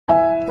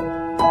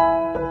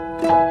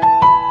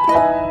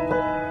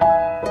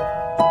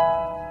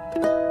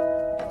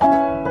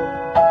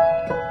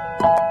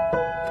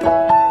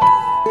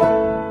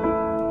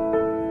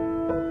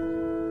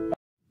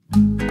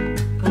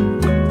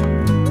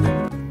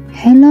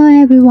Hello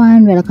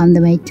everyone, welcome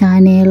to my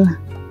channel.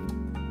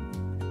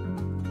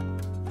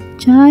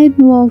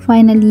 Chainwo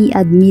finally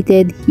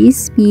admitted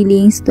his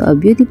feelings to a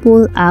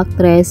beautiful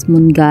actress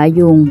Moon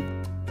Ga-young.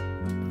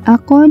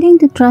 According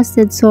to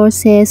trusted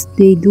sources,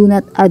 they do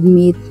not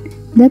admit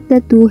that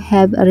the two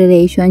have a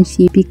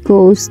relationship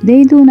because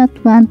they do not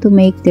want to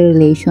make the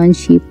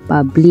relationship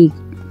public.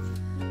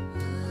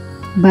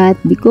 But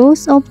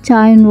because of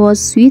Chainwo's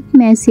sweet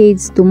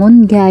message to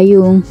Moon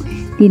Ga-young,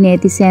 the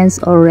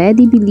netizens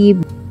already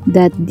believe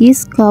that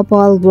this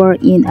couple were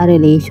in a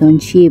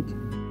relationship.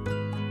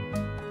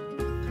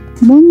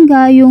 Moon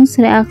Ga-young's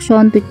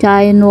reaction to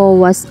Chainwo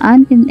was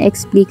an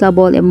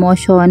inexplicable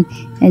emotion,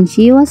 and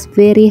she was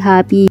very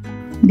happy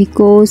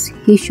because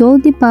he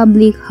showed the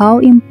public how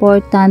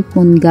important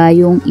Moon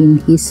Ga-young in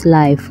his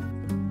life.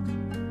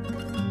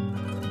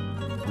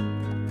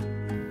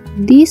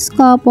 This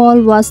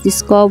couple was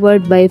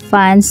discovered by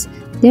fans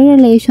their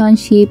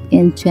relationship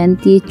in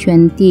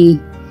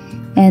 2020.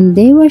 And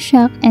they were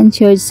shocked and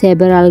shared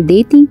several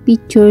dating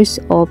pictures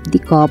of the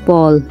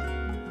couple.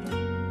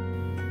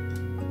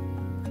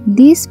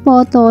 This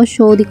photo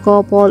showed the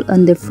couple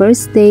on their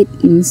first date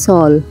in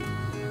Seoul.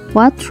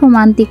 What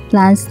romantic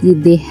plans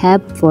did they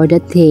have for the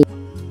day?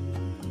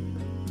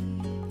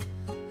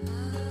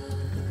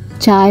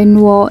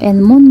 Chainwo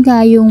and Moon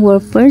Ga-young were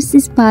first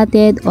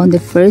spotted on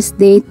the first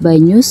date by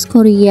News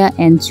Korea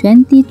in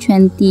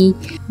 2020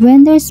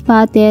 when they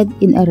spotted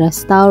in a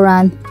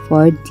restaurant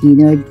for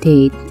dinner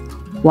date.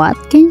 What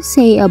can you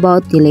say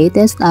about the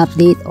latest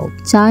update of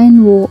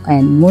Chainwo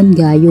and Moon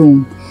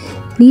Ga-young?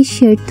 Please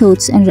share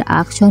thoughts and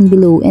reaction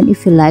below, and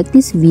if you like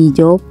this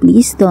video,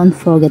 please don't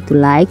forget to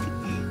like,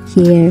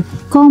 share,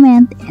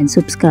 comment, and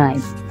subscribe.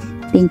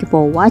 Thank you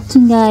for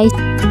watching, guys.